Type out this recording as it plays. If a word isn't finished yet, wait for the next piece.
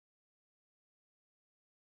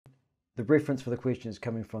The reference for the question is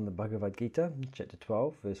coming from the Bhagavad-Gita, chapter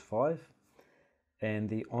 12, verse 5, and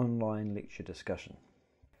the online lecture discussion.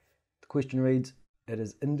 The question reads, "It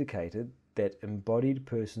is indicated that embodied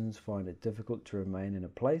persons find it difficult to remain in a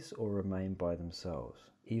place or remain by themselves,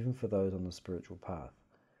 even for those on the spiritual path.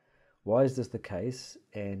 Why is this the case,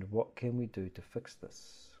 and what can we do to fix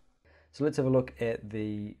this?" So let's have a look at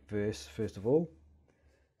the verse first of all.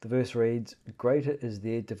 The verse reads, "Greater is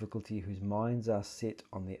their difficulty whose minds are set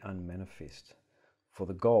on the unmanifest. For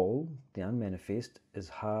the goal, the unmanifest, is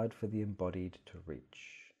hard for the embodied to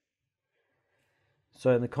reach."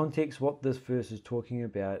 So in the context, what this verse is talking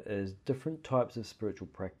about is different types of spiritual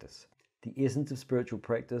practice. The essence of spiritual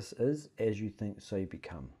practice is, as you think, so you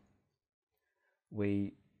become.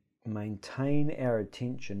 We maintain our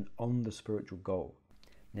attention on the spiritual goal.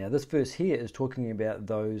 Now this verse here is talking about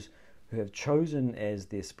those who have chosen as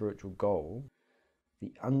their spiritual goal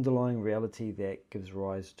the underlying reality that gives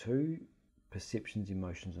rise to perceptions,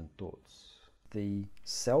 emotions, and thoughts. The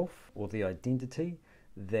self, or the identity,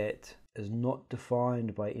 that is not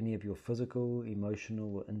defined by any of your physical,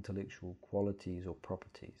 emotional, or intellectual qualities or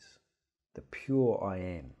properties. The pure I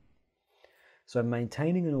am. So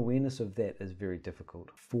maintaining an awareness of that is very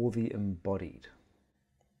difficult for the embodied.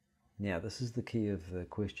 Now this is the key of the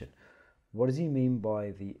question. What does he mean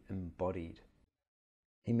by the embodied?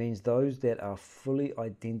 He means those that are fully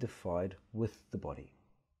identified with the body.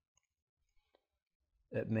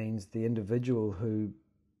 It means the individual who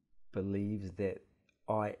believes that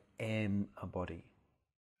I am a body,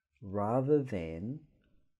 rather than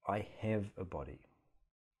I have a body.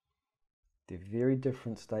 They're very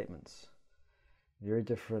different statements, very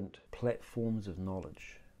different platforms of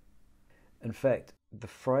knowledge. In fact, the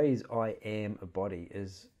phrase I am a body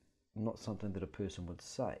is not something that a person would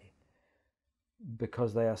say,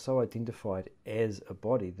 because they are so identified as a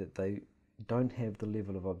body that they don't have the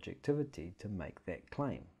level of objectivity to make that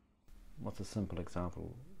claim. What's a simple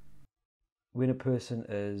example? When a person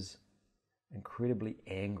is incredibly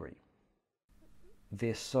angry,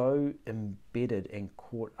 they're so embedded and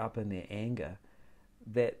caught up in their anger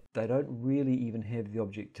that they don't really even have the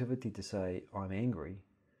objectivity to say, I'm angry.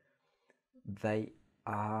 They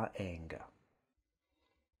are anger.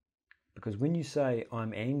 Because when you say,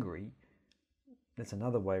 I'm angry, that's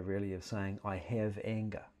another way really of saying, I have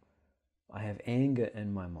anger. I have anger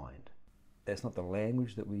in my mind. That's not the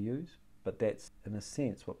language that we use, but that's, in a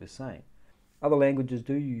sense, what we're saying. Other languages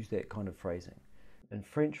do use that kind of phrasing. In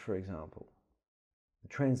French, for example, the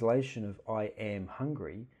translation of I am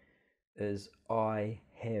hungry is I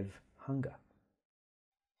have hunger.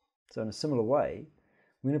 So in a similar way,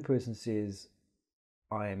 when a person says,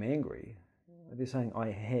 I am angry, they're saying,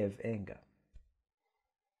 I have anger.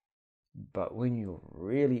 But when you're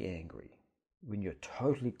really angry, when you're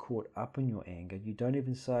totally caught up in your anger, you don't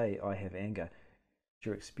even say, I have anger.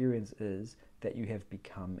 Your experience is that you have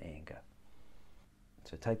become anger.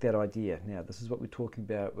 So take that idea. Now, this is what we're talking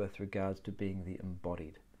about with regards to being the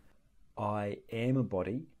embodied. I am a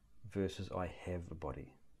body versus I have a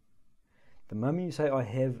body. The moment you say I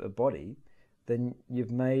have a body, then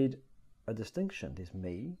you've made a distinction. There's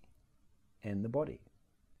me and the body.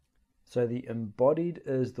 So the embodied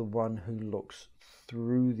is the one who looks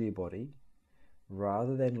through their body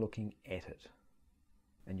rather than looking at it.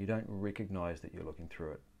 And you don't recognize that you're looking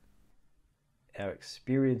through it. Our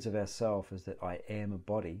experience of ourself is that I am a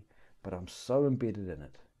body, but I'm so embedded in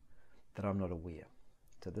it that I'm not aware.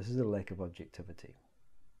 So this is a lack of objectivity.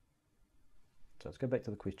 So let's go back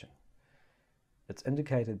to the question. It's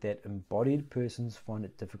indicated that embodied persons find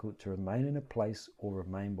it difficult to remain in a place or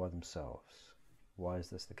remain by themselves. Why is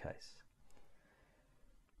this the case?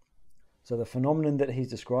 So the phenomenon that he's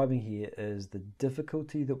describing here is the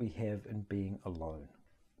difficulty that we have in being alone.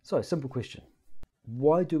 So, simple question.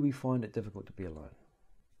 Why do we find it difficult to be alone?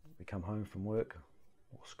 We come home from work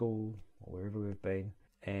or school or wherever we've been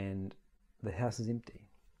and the house is empty.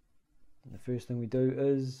 And the first thing we do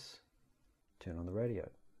is turn on the radio,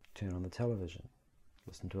 turn on the television,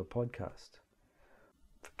 listen to a podcast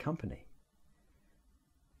for company.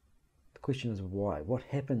 The question is why? What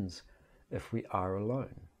happens if we are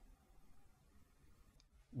alone?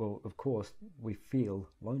 Well, of course, we feel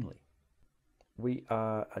lonely. We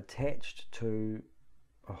are attached to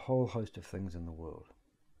a whole host of things in the world.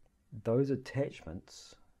 Those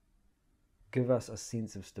attachments give us a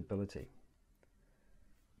sense of stability.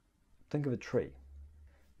 Think of a tree,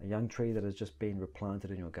 a young tree that has just been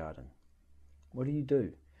replanted in your garden. What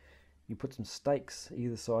do? You put some stakes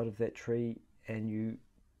either side of that tree and you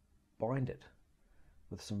bind it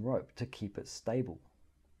with some rope to keep it stable.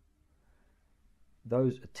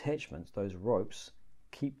 Those attachments, those ropes,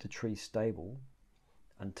 keep the tree stable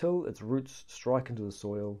until its roots strike into the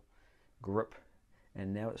soil, grip,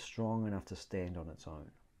 and now it's strong enough to stand on its own.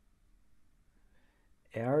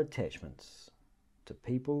 Our attachments to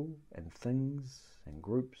people and things and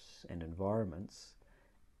groups and environments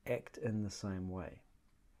act in the same way.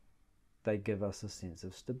 They give us a sense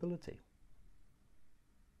of stability.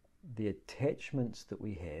 The attachments that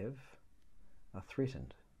we have are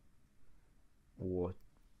threatened, or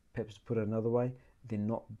perhaps to put it another way, they're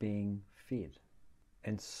not being fed.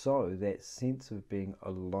 And so that sense of being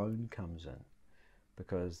alone comes in,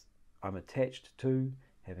 because I'm attached to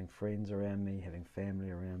having friends around me, having family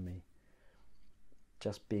around me,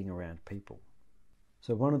 just being around people.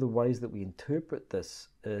 So one of the ways that we interpret this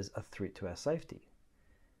is a threat to our safety.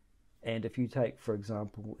 And if you take, for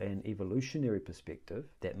example, an evolutionary perspective,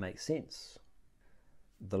 that makes sense.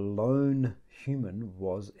 The lone human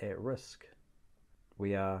was at risk.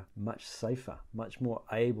 We are much safer, much more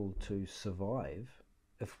able to survive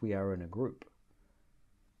if we are in a group.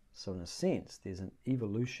 So in a sense, there's an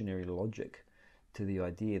evolutionary logic to the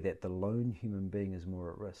idea that the lone human being is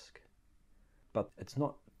more at risk. But it's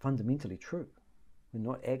not fundamentally true. We're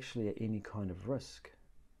not actually at any kind of risk.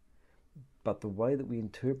 But the way that we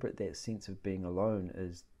interpret that sense of being alone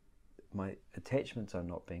is my attachments are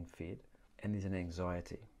not being fed, and there's an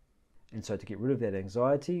anxiety. And so to get rid of that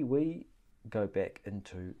anxiety, we go back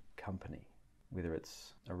into company, whether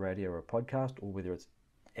it's a radio or a podcast, or whether it's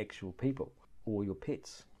actual people or your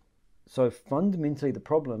pets. So fundamentally the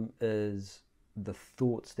problem is the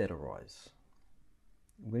thoughts that arise.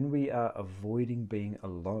 When we are avoiding being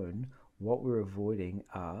alone, what we're avoiding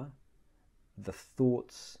are the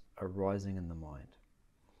thoughts arising in the mind.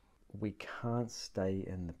 We can't stay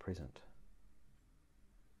in the present.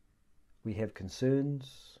 We have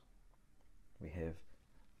concerns, we have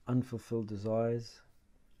unfulfilled desires,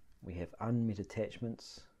 we have unmet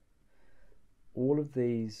attachments. All of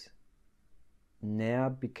these now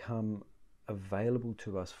become available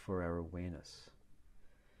to us for our awareness.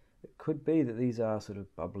 It could be that these are sort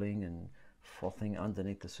of bubbling and frothing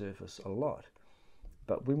underneath the surface a lot,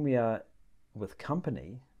 but when we are with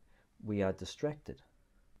company, we are distracted,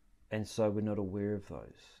 and so we're not aware of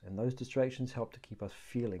those, and those distractions help to keep us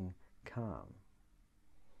feeling calm.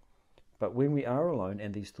 But when we are alone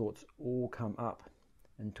and these thoughts all come up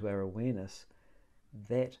into our awareness,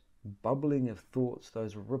 that bubbling of thoughts,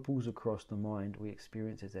 those ripples across the mind, we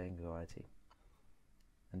experience as anxiety.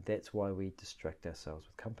 And that's why we distract ourselves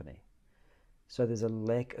with company. So there's a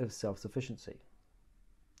lack of self-sufficiency,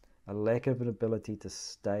 a lack of an ability to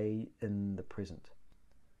stay in the present.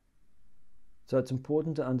 So it's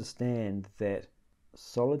important to understand that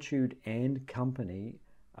solitude and company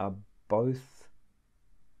are both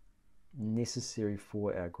necessary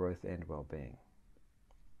for our growth and well-being.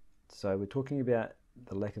 So we're talking about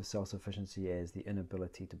the lack of self-sufficiency as the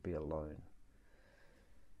inability to be alone.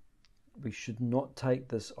 We should not take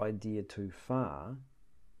this idea too far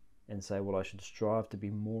and say, well, I should strive to be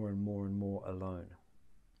more and more and more alone.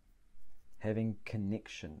 Having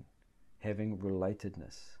connection, having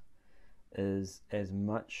relatedness is as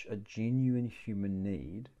much a genuine human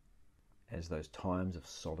need as those times of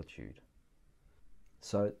solitude.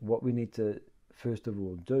 So what we need to first of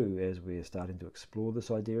all do, as we're starting to explore this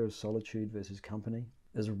idea of solitude versus company,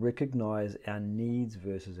 is recognize our needs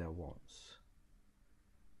versus our wants.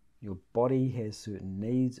 Your body has certain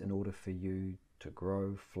needs in order for you to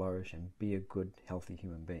grow, flourish, and be a good, healthy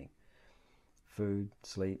human being. Food,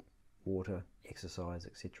 sleep, water, exercise,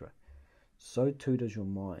 etc. So too does your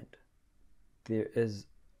mind. There is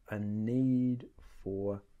a need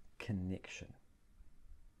for connection.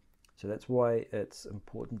 So that's why it's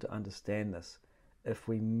important to understand this. If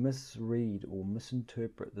we misread or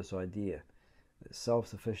misinterpret this idea that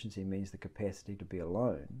self-sufficiency means the capacity to be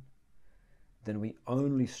alone, then we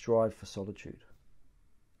only strive for solitude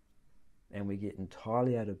and we get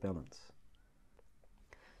entirely out of balance.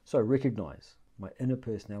 So recognize my inner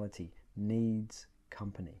personality needs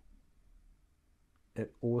company.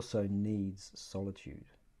 It also needs solitude.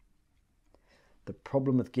 The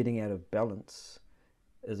problem with getting out of balance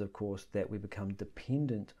is, of course, that we become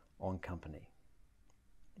dependent on company.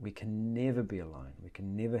 We can never be alone. We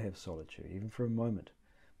can never have solitude, even for a moment.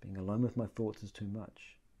 Being alone with my thoughts is too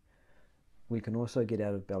much. We can also get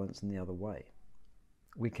out of balance in the other way.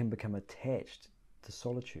 We can become attached to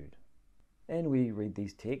solitude. And we read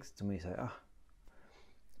these texts and we say,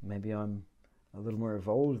 maybe I'm a little more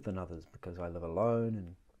evolved than others because I live alone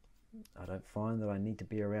and I don't find that I need to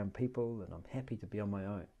be around people and I'm happy to be on my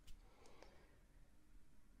own.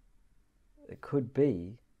 It could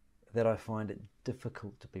be that I find it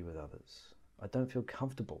difficult to be with others. I don't feel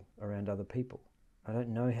comfortable around other people. I don't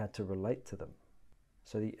know how to relate to them.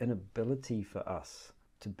 So the inability for us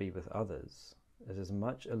to be with others is as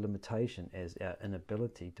much a limitation as our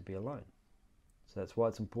inability to be alone. So that's why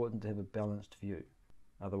it's important to have a balanced view.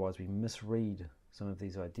 Otherwise we misread some of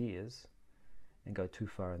these ideas and go too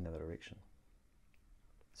far in the other direction.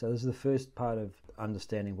 So this is the first part of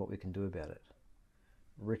understanding what we can do about it.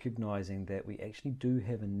 Recognizing that we actually do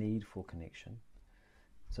have a need for connection.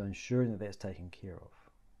 So ensuring that that's taken care of.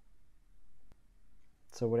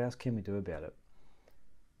 So what else can we do about it?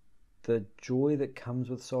 The joy that comes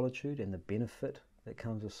with solitude and the benefit that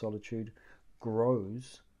comes with solitude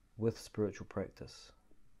grows with spiritual practice.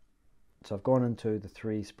 So I've gone into the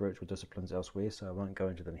 3 spiritual disciplines elsewhere, so I won't go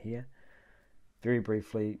into them here. Very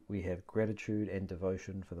briefly, we have gratitude and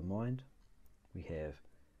devotion for the mind. We have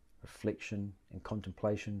reflection and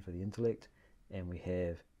contemplation for the intellect, and we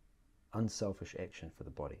have unselfish action for the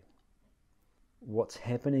body. What's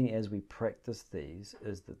happening as we practice these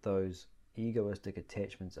is that those egoistic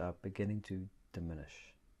attachments are beginning to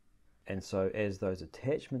diminish. And so as those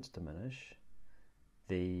attachments diminish,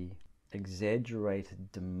 the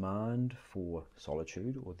exaggerated demand for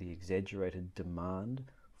solitude or the exaggerated demand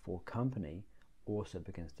for company also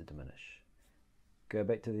begins to diminish. Go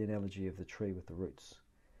back to the analogy of the tree with the roots.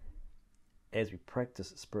 As we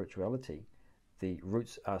practice spirituality, the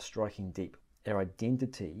roots are striking deep. Our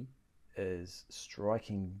identity is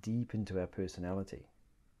striking deep into our personality.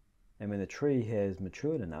 And when the tree has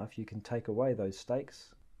matured enough, you can take away those stakes.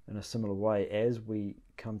 In a similar way, as we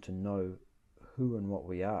come to know who and what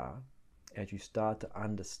we are, as you start to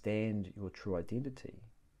understand your true identity,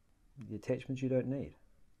 the attachments you don't need,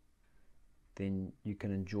 then you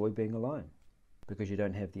can enjoy being alone because you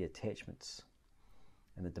don't have the attachments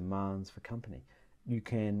and the demands for company. You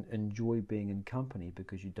can enjoy being in company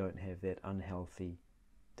because you don't have that unhealthy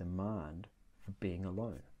demand for being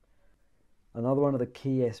alone. Another one of the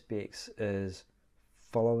key aspects is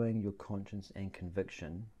following your conscience and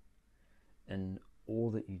conviction in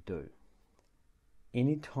all that you do.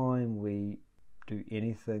 Anytime we do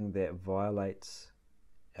anything that violates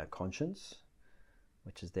our conscience,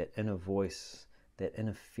 which is that inner voice, that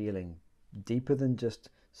inner feeling, deeper than just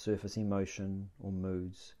surface emotion or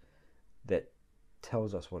moods, that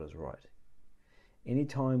tells us what is right.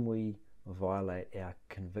 Anytime we violate our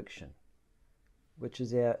conviction, which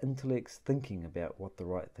is our intellect's thinking about what the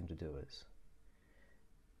right thing to do is,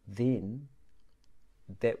 then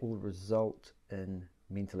that will result in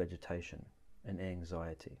mental agitation and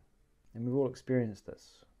anxiety. And we've all experienced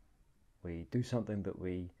this. We do something that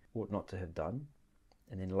we ought not to have done,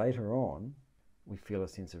 and then later on we feel a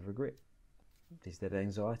sense of regret. There's that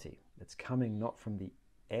anxiety. It's coming not from the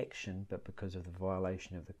action, but because of the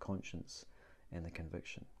violation of the conscience and the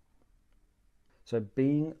conviction. So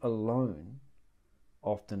being alone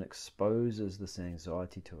often exposes this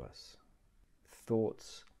anxiety to us.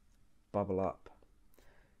 Thoughts bubble up.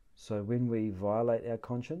 So when we violate our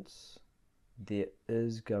conscience, there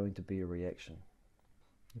is going to be a reaction.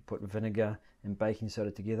 You put vinegar and baking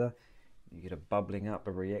soda together, you get a bubbling up,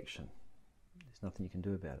 a reaction. There's nothing you can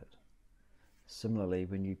do about it. Similarly,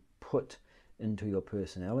 when you put into your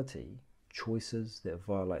personality choices that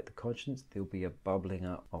violate the conscience, there'll be a bubbling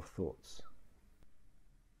up of thoughts.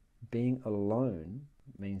 Being alone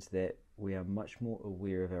means that we are much more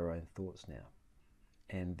aware of our own thoughts now.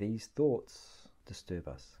 And these thoughts disturb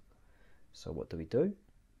us. So what do?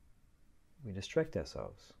 We distract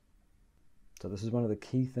ourselves. So this is one of the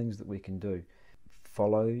key things that we can do.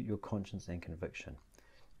 Follow your conscience and conviction.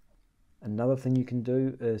 Another thing you can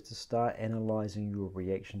do is to start analyzing your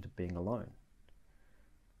reaction to being alone.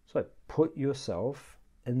 So put yourself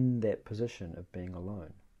in that position of being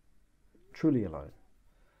alone, truly alone.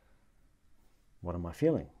 What am I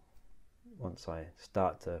feeling once I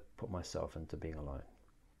start to put myself into being alone?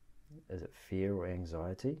 Is it fear or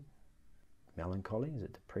anxiety? Melancholy? Is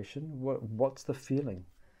it depression? What's the feeling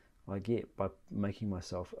I get by making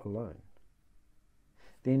myself alone?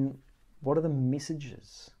 Then what are the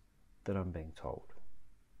messages that I'm being told?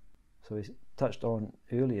 So we touched on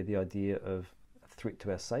earlier the idea of a threat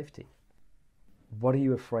to our safety. What are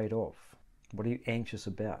you afraid of? What are you anxious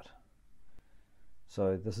about?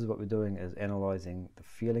 So this is what we're doing, is analysing the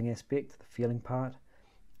feeling aspect, the feeling part,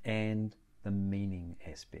 and the meaning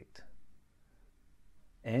aspect.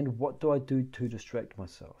 And what do I do to distract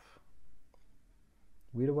myself?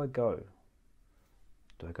 Where do I go?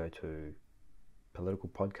 Do I go to political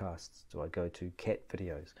podcasts? Do I go to cat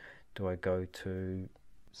videos? Do I go to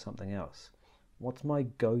something else? What's my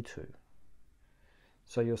go-to?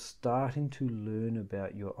 So you're starting to learn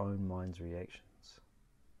about your own mind's reactions.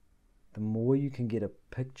 The more you can get a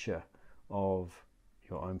picture of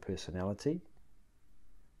your own personality,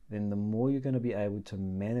 then the more you're going to be able to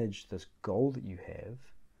manage this goal that you have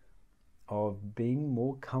of being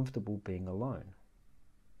more comfortable being alone.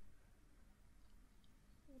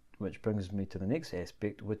 Which brings me to the next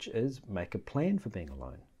aspect, which is make a plan for being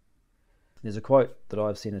alone. There's a quote that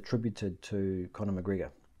I've seen attributed to Conor McGregor,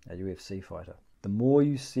 a UFC fighter. The more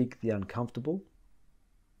you seek the uncomfortable,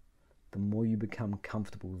 the more you become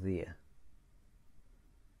comfortable there.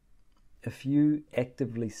 If you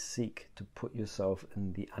actively seek to put yourself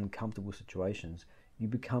in the uncomfortable situations, you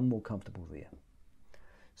become more comfortable there.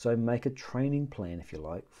 So make a training plan, if you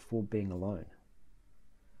like, for being alone.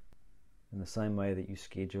 In the same way that you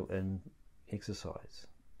schedule in exercise.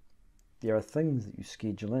 There are things that you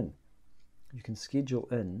schedule in. You can schedule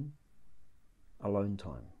in alone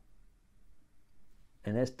time.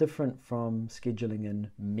 And that's different from scheduling in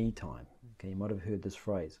me time. Okay, you might have heard this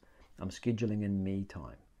phrase, I'm scheduling in me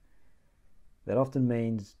time. That often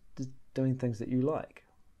means just doing things that you like.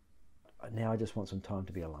 Now I just want some time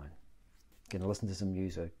to be alone. Going to listen to some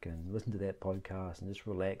music and listen to that podcast and just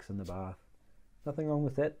relax in the bath. Nothing wrong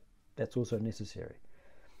with that. That's also necessary.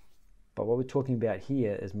 But what we're talking about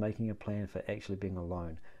here is making a plan for actually being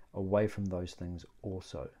alone, away from those things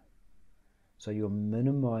also. So you're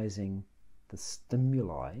minimizing the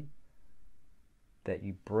stimuli that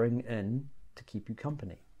you bring in to keep you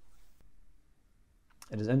company.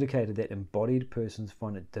 It is indicated that embodied persons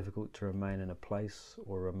find it difficult to remain in a place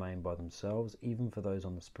or remain by themselves, even for those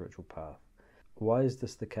on the spiritual path. Why is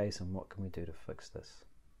this the case, and what can we do to fix this?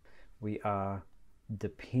 We are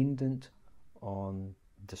dependent on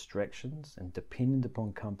distractions and dependent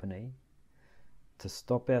upon company to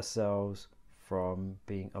stop ourselves from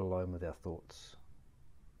being alone with our thoughts.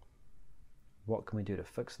 What can we do to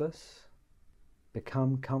fix this?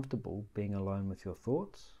 Become comfortable being alone with your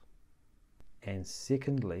thoughts. And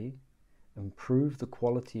secondly, improve the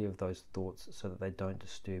quality of those thoughts so that they don't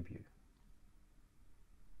disturb you.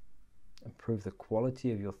 Improve the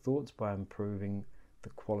quality of your thoughts by improving the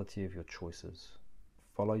quality of your choices.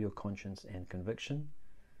 Follow your conscience and conviction.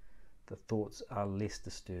 The thoughts are less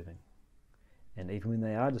disturbing. And even when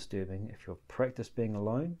they are disturbing, if you've practiced being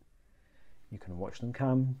alone, you can watch them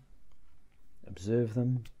come, observe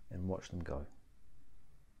them, and watch them go.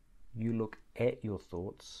 You look at your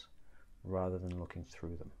thoughts rather than looking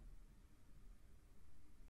through them.